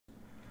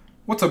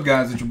What's up,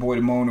 guys? It's your boy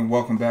Damone, and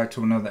welcome back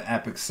to another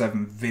Epic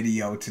 7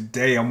 video.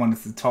 Today I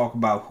wanted to talk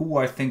about who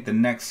I think the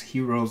next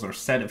heroes or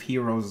set of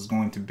heroes is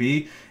going to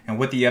be and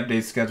what the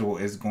update schedule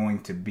is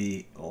going to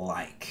be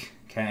like.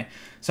 Okay,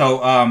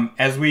 so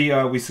as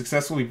we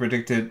successfully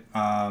predicted,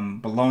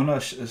 Bologna,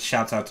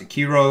 shouts out to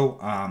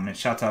Kiro, and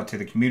shouts out to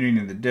the community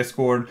in the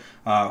Discord,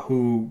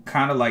 who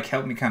kind of like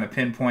helped me kind of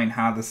pinpoint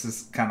how this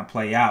is kind of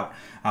play out.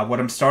 What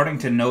I'm starting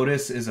to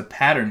notice is a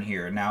pattern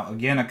here. Now,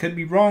 again, I could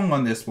be wrong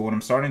on this, but what I'm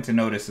starting to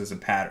notice is a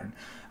pattern.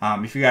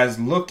 If you guys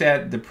looked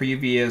at the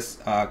previous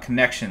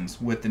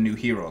connections with the new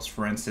heroes,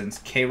 for instance,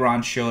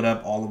 Kayron showed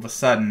up all of a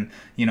sudden,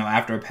 you know,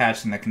 after a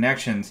patch in the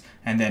connections,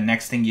 and then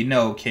next thing you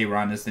know,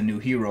 Kayron is the new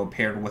hero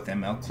paired with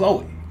ML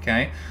Chloe.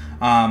 Okay,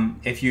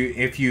 if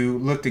you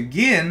looked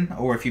again,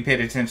 or if you paid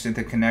attention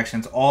to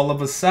connections, all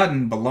of a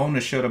sudden,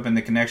 Bologna showed up in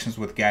the connections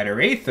with Guider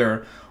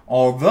Aether.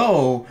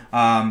 Although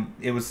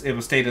it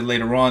was stated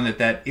later on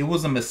that it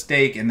was a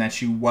mistake and that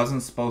she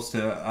wasn't supposed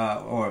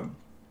to, or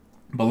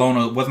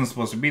Bologna wasn't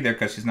supposed to be there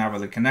because she's not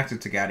really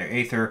connected to Guider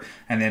Aether.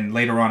 And then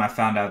later on I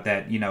found out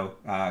that, you know,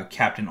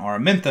 Captain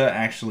Araminta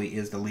actually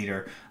is the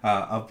leader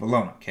of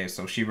Bologna. Okay,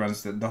 so she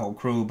runs the whole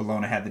crew.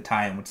 Bologna had the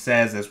tie-in with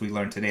Sez, as we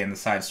learned today in the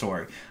side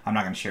story. I'm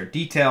not going to share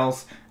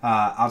details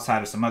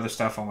outside of some other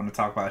stuff I want to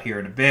talk about here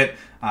in a bit,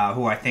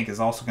 who I think is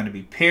also going to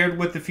be paired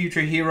with the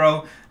future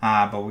hero,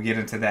 but we'll get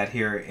into that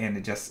here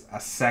in just a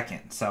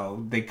second.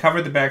 So they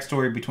covered the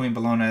backstory between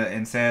Bologna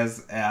and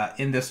Sez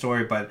in this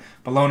story, but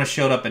Bologna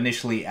showed up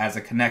initially as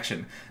a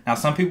connection. Now,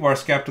 some people are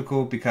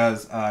skeptical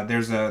because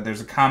there's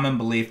a common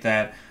belief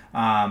that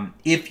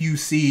if you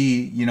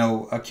see, you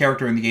know, a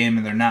character in the game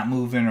and they're not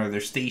moving or they're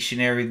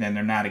stationary, then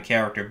they're not a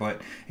character.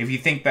 But if you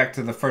think back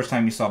to the first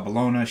time you saw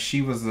Bologna,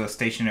 she was a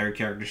stationary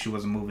character. She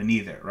wasn't moving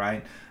either,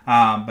 right?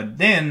 But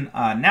then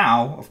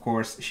now, of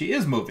course, she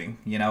is moving.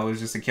 You know, it was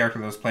just a character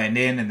that was planned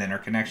in, and then her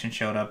connection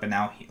showed up, and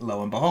now,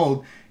 lo and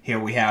behold, here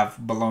we have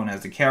Bologna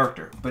as a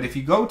character. But if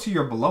you go to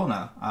your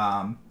Bologna,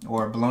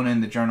 or Bologna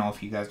in the journal,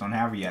 if you guys don't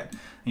have her yet,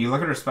 and you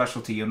look at her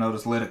specialty, you'll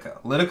notice Lidica.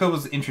 Lidica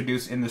was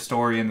introduced in the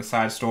story, in the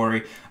side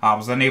story. I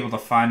was unable to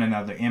find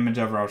another image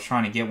of her. I was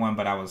trying to get one,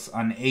 but I was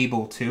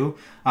unable to.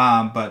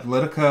 But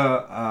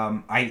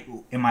Lidica,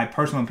 in my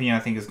personal opinion, I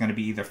think is going to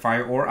be either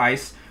fire or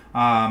ice.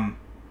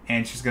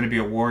 And she's going to be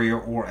a warrior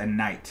or a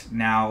knight.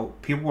 Now,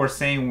 people were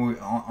saying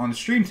on the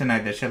stream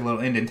tonight that she had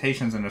little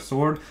indentations in her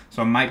sword,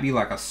 so it might be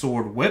like a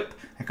sword whip,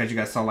 because you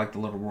guys saw like the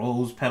little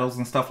rose petals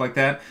and stuff like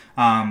that,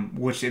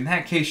 which in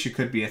that case she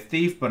could be a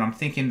thief, but I'm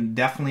thinking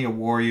definitely a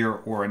warrior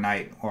or a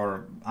knight,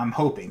 or I'm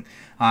hoping.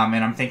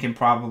 And I'm thinking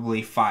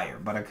probably fire,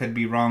 but I could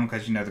be wrong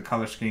because, you know, the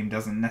color scheme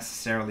doesn't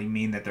necessarily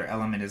mean that their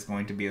element is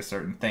going to be a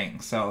certain thing.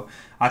 So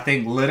I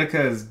think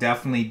Lidica is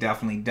definitely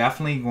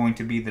going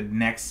to be the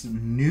next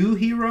new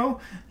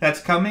hero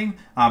that's coming.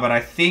 But I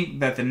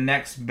think that the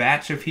next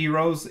batch of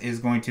heroes is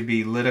going to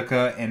be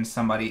Lidica and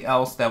somebody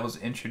else that was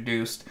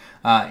introduced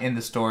in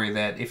the story.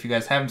 That if you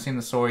guys haven't seen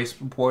the story,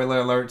 spoiler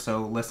alert.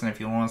 So listen, if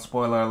you don't want a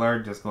spoiler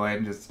alert, just go ahead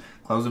and just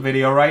close the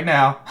video right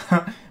now.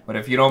 But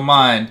if you don't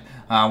mind,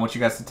 I want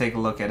you guys to take a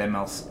look at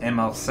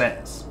ML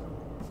Sez.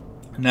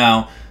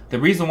 Now, the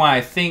reason why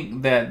I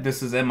think that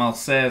this is ML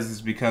Sez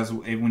is because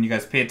when you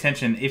guys pay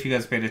attention, if you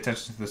guys paid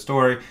attention to the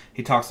story,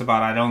 he talks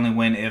about I'd only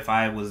win if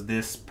I was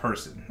this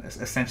person.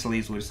 Essentially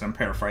is what I'm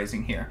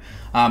paraphrasing here.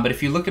 But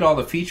if you look at all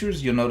the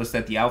features, you'll notice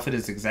that the outfit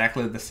is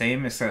exactly the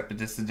same, except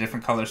that it's a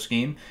different color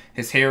scheme.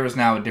 His hair is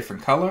now a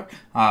different color.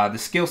 The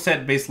skill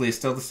set basically is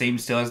still the same,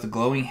 still has the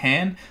glowing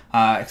hand,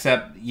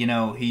 except, you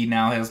know, he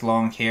now has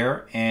long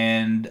hair,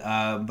 and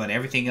but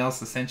everything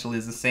else essentially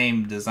is the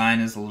same. Design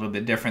is a little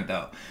bit different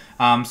though.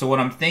 So what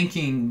I'm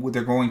thinking what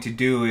they're going to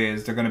do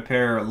is they're going to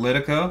pair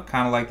Lidica,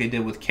 kind of like they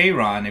did with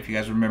Kayron. If you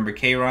guys remember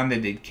Kayron, they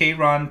did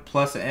Kayron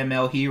plus an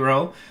ML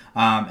hero.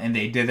 And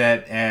they did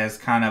that as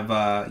kind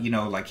of, you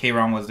know, like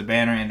Kayron was the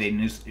banner, and they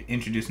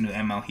introduced a new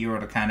ML hero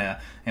to kind of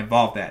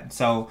involve that.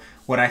 So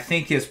what I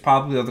think is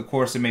probably over the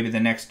course of maybe the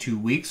next 2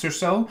 weeks or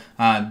so,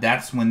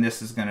 that's when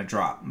this is going to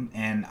drop.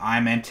 And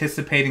I'm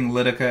anticipating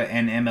Lidica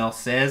and ML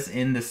Sez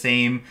in the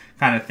same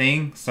kind of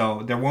thing.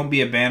 So there won't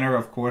be a banner,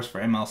 of course,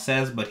 for ML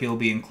Sez, but he'll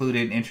be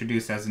included,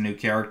 introduced as a new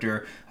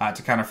character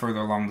to kind of further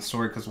along the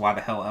story, because why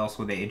the hell else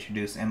would they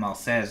introduce ML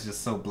Sez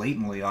just so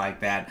blatantly like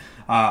that,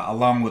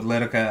 along with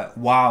Lidica,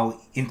 while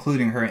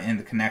including her in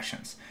the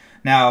connections.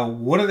 Now,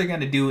 what are they going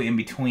to do in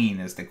between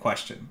is the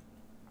question.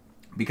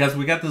 Because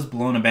we got this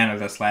Bologna banner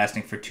that's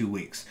lasting for 2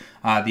 weeks.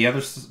 The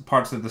other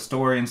parts of the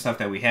story and stuff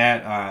that we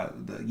had,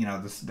 you know,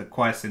 the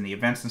quests and the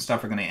events and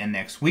stuff are going to end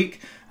next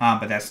week.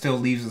 But that still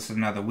leaves us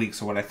another week.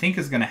 So what I think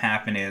is going to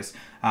happen is,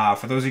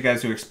 for those of you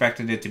guys who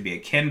expected it to be a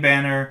Ken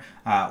banner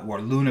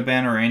or Luna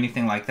banner or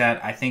anything like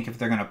that, I think if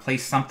they're going to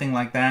place something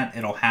like that,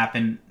 it'll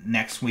happen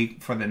next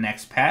week for the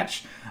next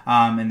patch.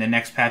 And the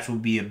next patch will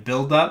be a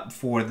build-up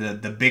for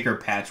the bigger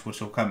patch,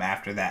 which will come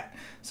after that.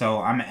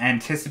 So I'm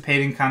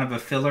anticipating kind of a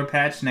filler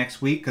patch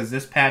next week, because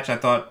this patch I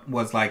thought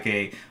was like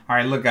a, all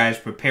right, look guys,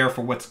 prepare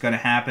for what's going to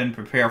happen,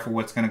 prepare for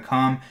what's going to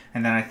come,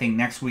 and then I think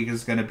next week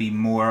is going to be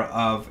more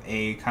of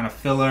a kind of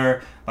filler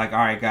filler. Like, all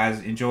right,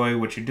 guys, enjoy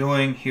what you're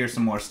doing. Here's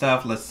some more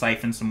stuff. Let's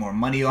siphon some more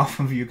money off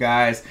of you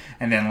guys,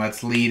 and then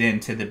let's lead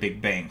into the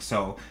big bang.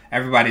 So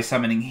everybody's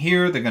summoning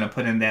here. They're gonna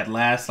put in that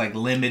last like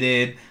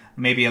limited,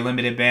 maybe a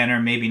limited banner,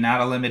 maybe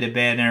not a limited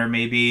banner,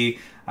 maybe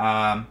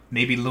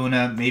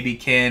Luna, maybe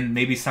Ken,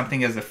 maybe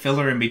something as a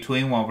filler in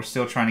between while we're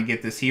still trying to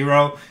get this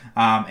hero,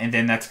 and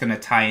then that's gonna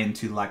tie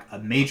into like a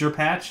major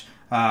patch.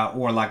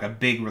 Or like a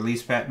big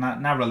release patch,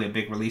 not really a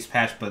big release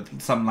patch, but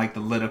something like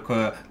the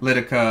Lidica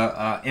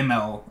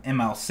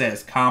ML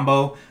Sez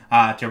combo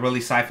to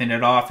really siphon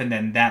it off, and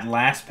then that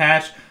last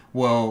patch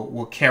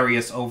will carry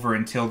us over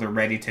until they're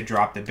ready to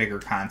drop the bigger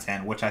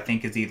content, which I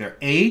think is either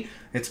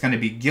it's going to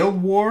be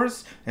Guild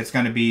Wars, it's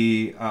going to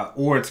be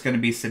or it's going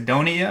to be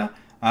Sidonia,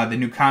 the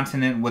new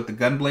continent with the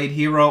Gunblade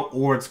hero,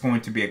 or it's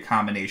going to be a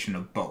combination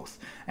of both.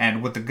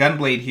 And with the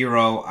Gunblade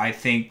hero, I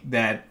think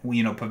that,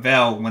 you know,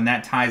 Pavel, when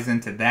that ties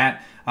into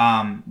that,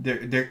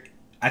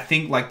 I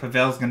think like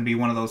Pavel's going to be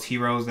one of those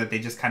heroes that they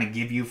just kind of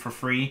give you for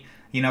free,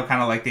 you know,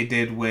 kind of like they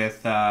did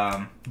with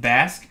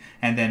Bask,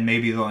 and then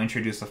maybe they'll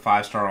introduce a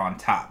 5-star on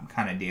top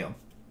kind of deal,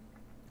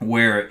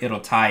 where it'll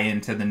tie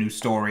into the new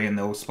story and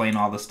they'll explain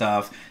all the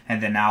stuff,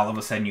 and then now all of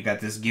a sudden you got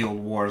this Guild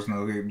Wars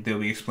and they'll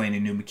be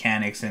explaining new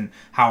mechanics and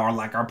how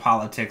our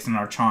politics and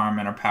our charm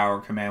and our power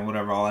command,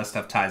 whatever, all that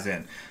stuff ties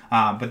in.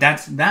 But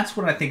that's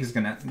what I think is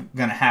gonna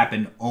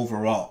happen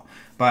overall.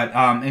 But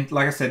and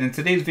like I said, in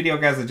today's video,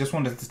 guys, I just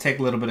wanted to take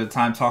a little bit of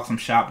time, talk some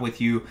shop with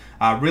you,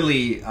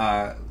 really,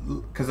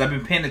 because I've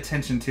been paying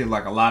attention to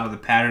like a lot of the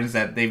patterns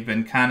that they've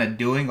been kind of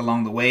doing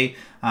along the way.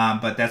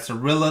 But that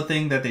Cirilla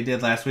thing that they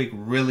did last week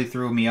really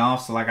threw me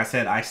off. So like I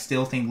said, I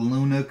still think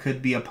Luna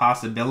could be a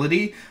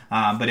possibility.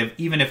 But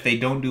even if they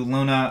don't do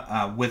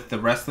Luna with the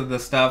rest of the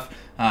stuff,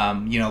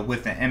 you know,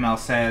 with the ML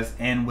Sez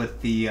and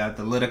with the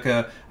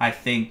Lidica, I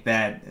think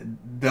that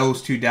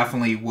those two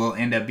definitely will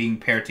end up being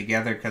paired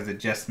together because it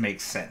just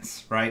makes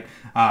sense, right?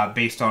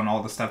 Based on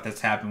all the stuff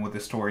that's happened with the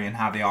story and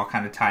how they all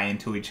kind of tie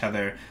into each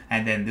other,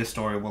 and then this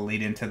story will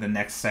lead into the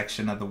next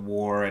section of the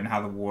war and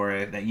how the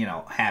war that, you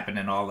know, happened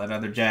and all that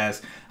other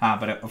jazz.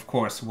 But of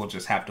course, we'll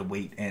just have to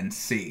wait and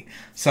see.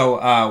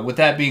 So with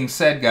that being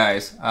said,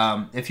 guys,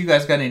 if you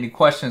guys got any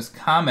questions,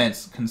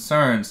 comments,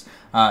 concerns,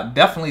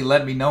 definitely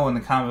let me know in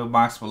the comment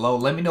box below.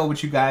 Let me know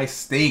what you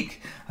guys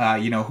think.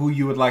 You know, who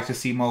you would like to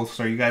see most.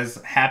 Are you guys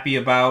happy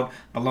about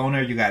Bologna?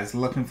 Are you guys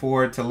looking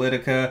forward to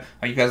Lidica?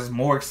 Are you guys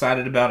more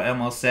excited about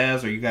ML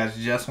Sez? Or you guys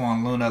just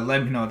want Luna?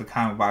 Let me know in the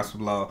comment box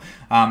below.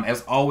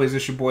 As always,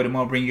 it's your boy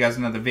Demo, bringing you guys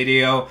another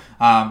video.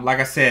 Like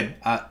I said,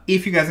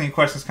 if you guys have any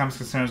questions, comments,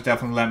 concerns,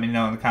 definitely let me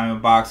know in the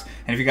comment box.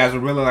 And if you guys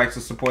would really like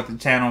to support the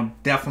channel,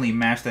 definitely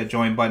mash that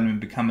join button and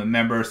become a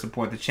member,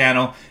 support the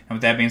channel. And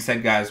with that being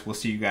said, guys, we'll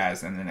see you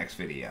guys in the next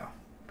video.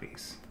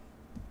 Peace.